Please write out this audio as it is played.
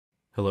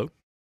Hello.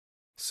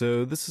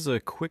 So this is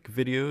a quick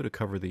video to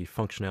cover the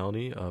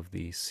functionality of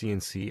the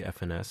CNC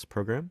FnS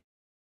program.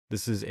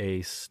 This is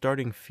a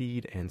starting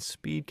feed and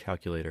speed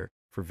calculator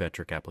for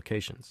Vectric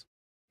Applications.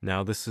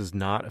 Now this is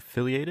not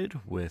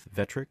affiliated with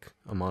Vectric,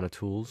 Amana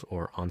Tools,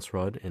 or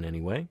Onsrud in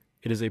any way.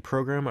 It is a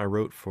program I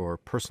wrote for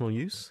personal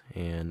use,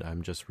 and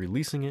I'm just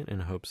releasing it in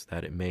hopes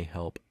that it may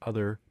help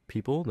other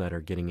people that are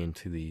getting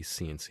into the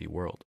CNC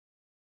world.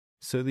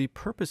 So the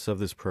purpose of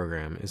this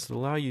program is to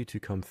allow you to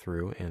come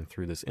through and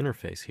through this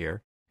interface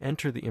here,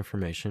 enter the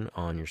information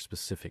on your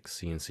specific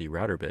CNC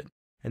router bit,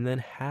 and then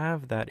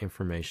have that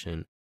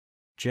information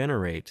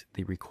generate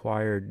the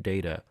required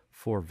data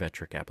for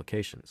Vectric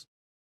applications.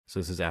 So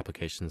this is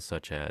applications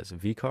such as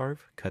VCarve,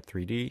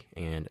 Cut3D,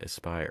 and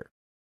Aspire.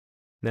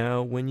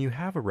 Now, when you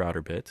have a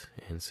router bit,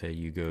 and say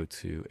you go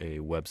to a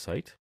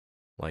website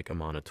like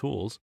Amana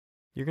Tools,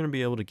 you're going to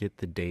be able to get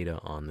the data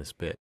on this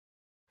bit.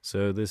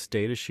 So this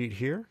data sheet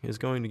here is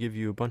going to give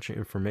you a bunch of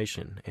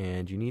information,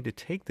 and you need to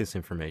take this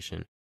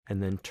information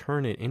and then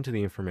turn it into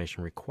the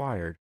information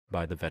required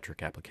by the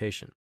Vectric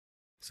application.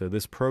 So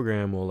this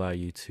program will allow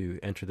you to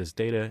enter this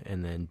data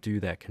and then do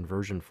that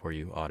conversion for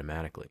you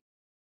automatically.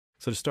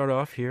 So to start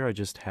off here, I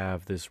just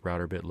have this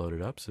router bit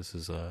loaded up. So this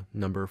is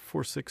number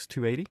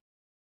 46280,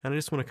 and I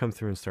just want to come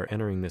through and start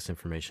entering this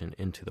information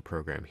into the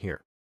program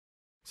here.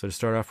 So to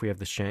start off, we have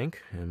the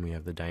shank and we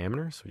have the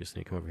diameter. So we just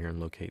need to come over here and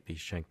locate the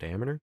shank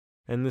diameter.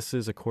 And this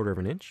is 1/4 of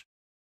an inch.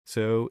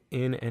 So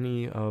in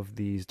any of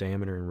these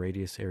diameter and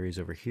radius areas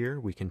over here,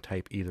 we can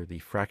type either the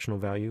fractional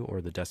value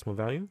or the decimal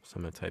value. So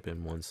I'm going to type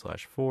in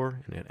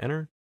 1/4 and hit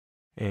enter.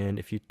 And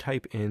if you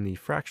type in the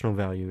fractional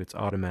value, it's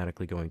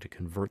automatically going to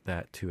convert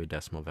that to a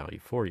decimal value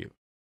for you.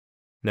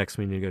 Next,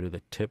 we need to go to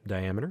the tip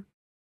diameter.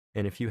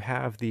 And if you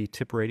have the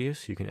tip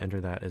radius, you can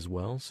enter that as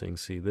well. So you can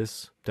see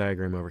this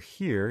diagram over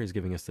here is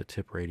giving us the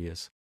tip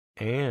radius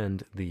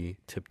and the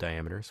tip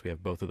diameter. So we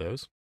have both of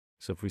those.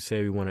 So if we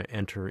say we want to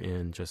enter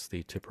in just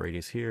the tip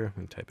radius here,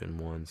 we can type in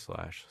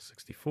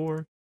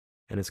 1/64,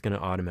 and it's going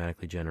to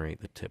automatically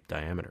generate the tip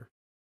diameter.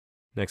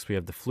 Next, we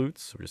have the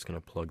flutes. So we're just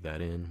going to plug that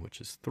in,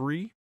 which is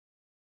 3.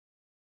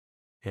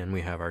 And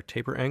we have our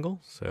taper angle.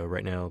 So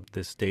right now,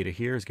 this data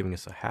here is giving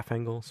us a half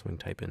angle, so we can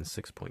type in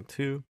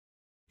 6.2.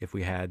 If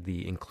we had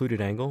the included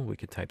angle, we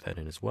could type that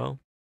in as well.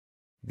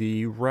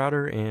 The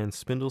router and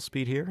spindle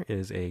speed here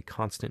is a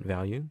constant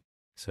value.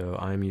 So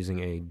I'm using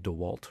a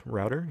DeWalt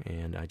router,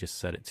 and I just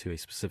set it to a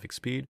specific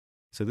speed.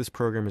 So this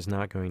program is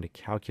not going to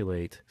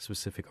calculate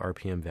specific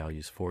RPM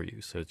values for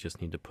you. So it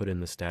just need to put in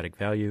the static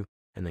value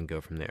and then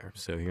go from there.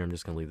 So here I'm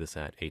just going to leave this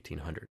at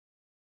 1800.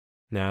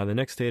 Now the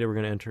next data we're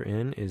going to enter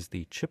in is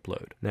the chip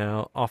load.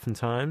 Now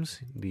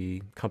oftentimes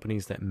the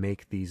companies that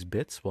make these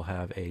bits will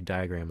have a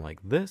diagram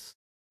like this,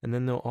 and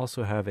then they'll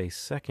also have a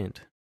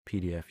second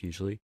PDF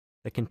usually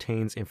that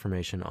contains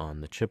information on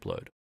the chip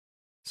load.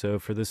 So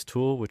for this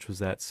tool, which was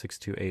that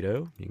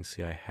 6280, you can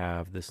see I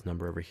have this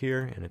number over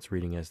here, and it's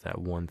reading as that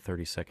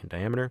 1/32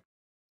 diameter.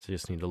 So I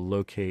just need to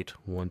locate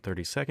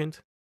 1/32,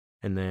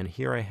 and then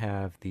here I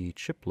have the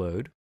chip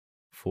load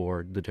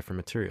for the different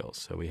materials.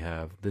 So we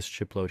have this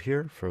chip load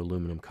here for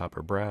aluminum,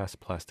 copper, brass,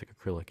 plastic,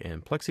 acrylic,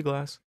 and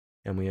plexiglass,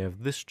 and we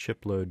have this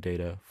chip load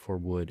data for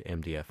wood,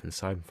 MDF, and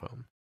side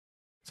foam.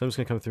 So I'm just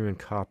going to come through and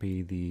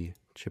copy the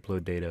chip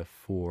load data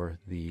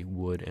for the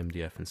wood,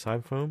 MDF, and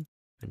side foam,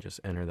 and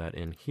just enter that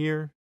in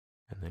here,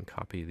 and then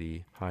copy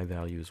the high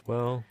value as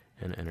well,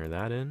 and enter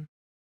that in.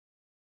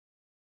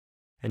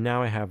 And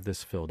now I have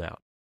this filled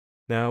out.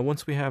 Now,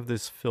 once we have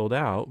this filled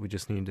out, we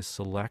just need to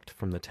select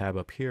from the tab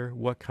up here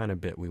what kind of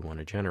bit we want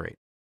to generate.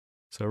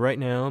 So right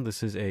now,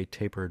 this is a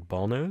tapered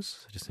ball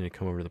nose. I just need to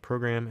come over to the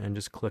program and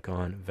just click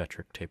on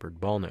Vectric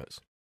Tapered Ball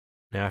Nose.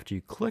 Now, after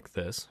you click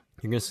this,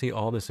 you're going to see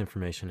all this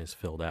information is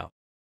filled out.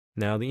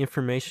 Now, the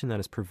information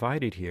that is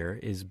provided here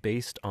is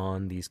based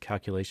on these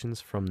calculations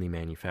from the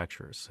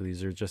manufacturers. So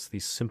these are just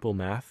these simple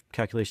math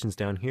calculations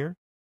down here,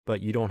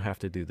 but you don't have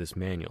to do this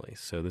manually.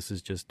 So this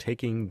is just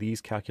taking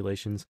these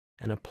calculations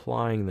and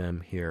applying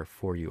them here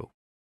for you.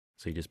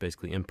 So you just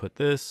basically input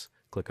this,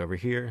 click over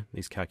here,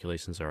 these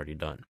calculations are already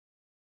done.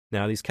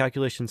 Now, these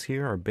calculations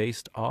here are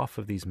based off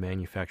of these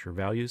manufacturer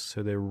values,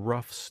 so they're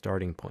rough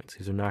starting points.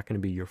 These are not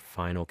going to be your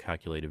final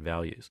calculated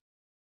values.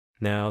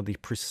 Now, the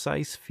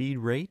precise feed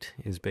rate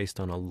is based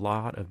on a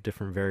lot of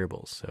different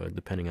variables. So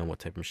depending on what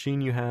type of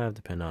machine you have,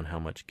 depending on how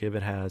much give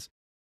it has,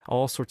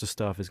 all sorts of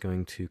stuff is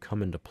going to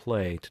come into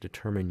play to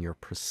determine your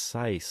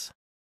precise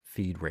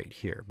feed rate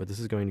here. But this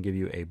is going to give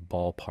you a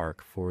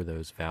ballpark for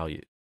those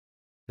values.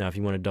 Now, if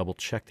you want to double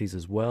check these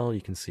as well, you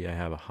can see I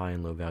have a high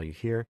and low value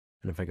here.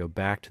 And if I go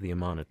back to the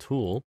Amana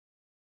tool,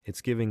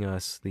 it's giving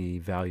us the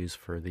values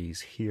for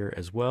these here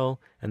as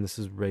well. And this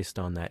is based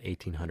on that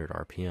 1800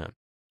 RPM.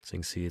 So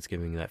you can see it's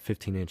giving that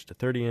 15 inch to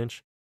 30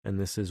 inch, and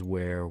this is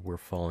where we're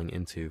falling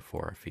into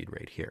for our feed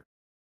rate here.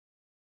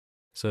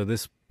 So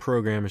this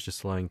program is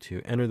just allowing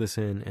to enter this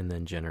in and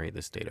then generate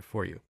this data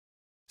for you.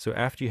 So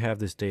after you have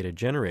this data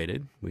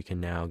generated, we can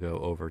now go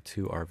over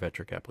to our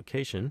Vectric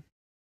application.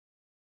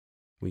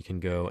 We can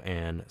go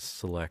and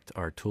select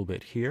our tool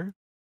bit here,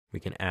 we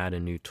can add a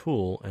new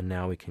tool, and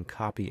now we can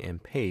copy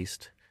and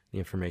paste the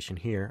information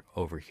here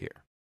over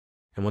here.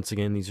 And once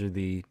again, these are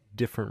the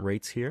different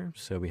rates here.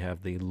 So we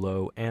have the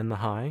low and the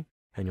high,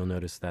 and you'll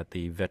notice that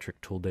the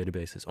Vectric tool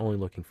database is only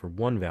looking for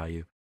one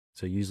value.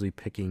 So usually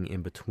picking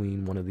in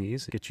between one of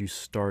these gets you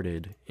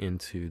started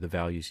into the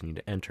values you need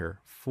to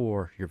enter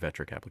for your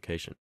Vectric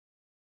application.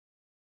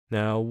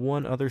 Now,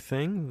 one other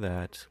thing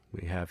that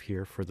we have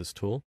here for this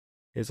tool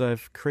is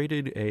I've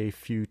created a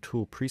few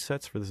tool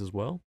presets for this as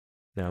well.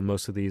 Now,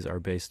 most of these are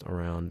based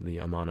around the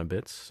amount of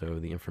bits, so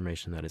the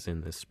information that is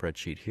in this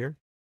spreadsheet here.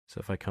 So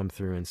if I come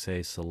through and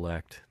say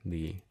select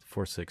the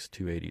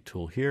 46280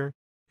 tool here,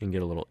 you can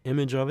get a little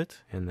image of it,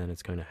 and then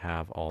it's going to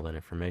have all that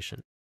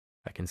information.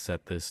 I can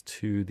set this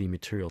to the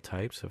material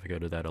type, so if I go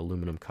to that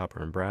aluminum,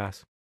 copper, and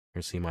brass, you're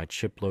going to see my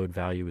chip load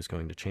value is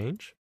going to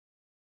change.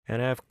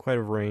 And I have quite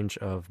a range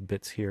of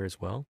bits here as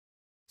well.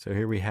 So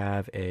here we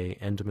have a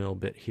end mill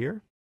bit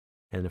here,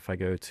 and if I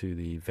go to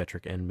the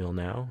Vectric end mill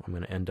now, I'm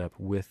going to end up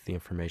with the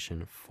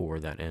information for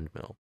that end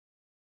mill.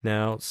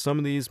 Now, some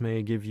of these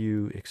may give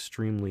you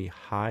extremely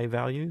high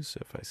values.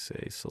 If I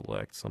say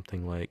select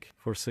something like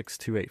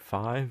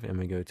 46285 and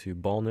we go to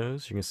ball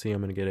nose, you're going to see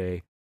I'm going to get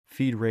a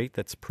feed rate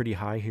that's pretty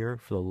high here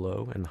for the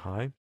low and the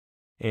high.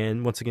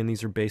 And once again,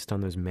 these are based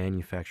on those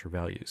manufacturer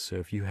values. So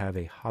if you have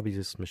a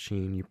hobbyist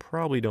machine, you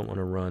probably don't want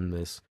to run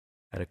this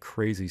at a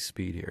crazy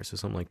speed here. So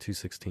something like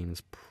 216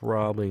 is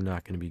probably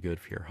not going to be good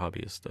for your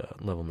hobbyist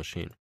level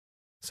machine.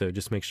 So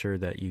just make sure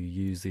that you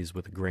use these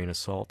with a grain of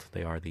salt.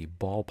 They are the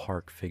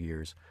ballpark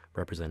figures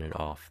represented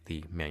off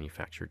the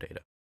manufacturer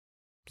data.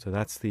 So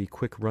that's the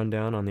quick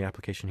rundown on the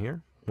application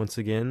here. Once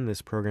again,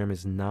 this program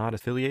is not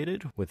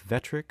affiliated with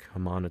Vectric,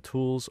 Amana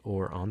Tools,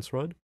 or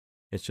Onsrud.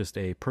 It's just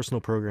a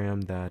personal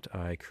program that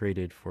I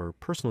created for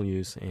personal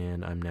use,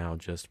 and I'm now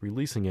just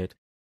releasing it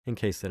in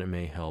case that it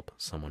may help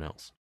someone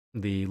else.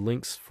 The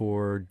links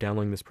for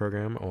downloading this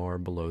program are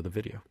below the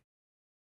video.